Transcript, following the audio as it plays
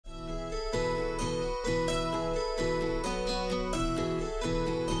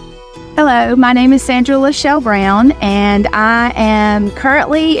Hello, my name is Sandra Brown, and I am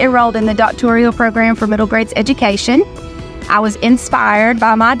currently enrolled in the doctoral program for middle grades education. I was inspired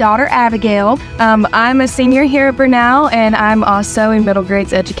by my daughter, Abigail. I'm a senior here at Brenau, and I'm also in middle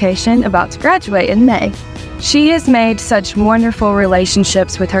grades education, about to graduate in May. She has made such wonderful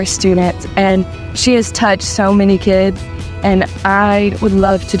relationships with her students, and she has touched so many kids, and I would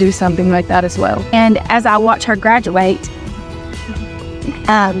love to do something like that as well. And as I watch her graduate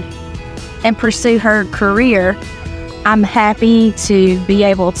and pursue her career, I'm happy to be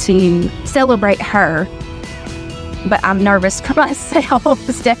able to celebrate her, but I'm nervous for myself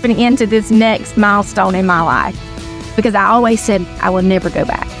stepping into this next milestone in my life, because I always said I will never go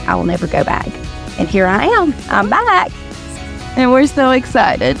back. I will never go back. And here I am. I'm back. And we're so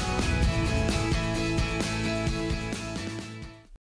excited.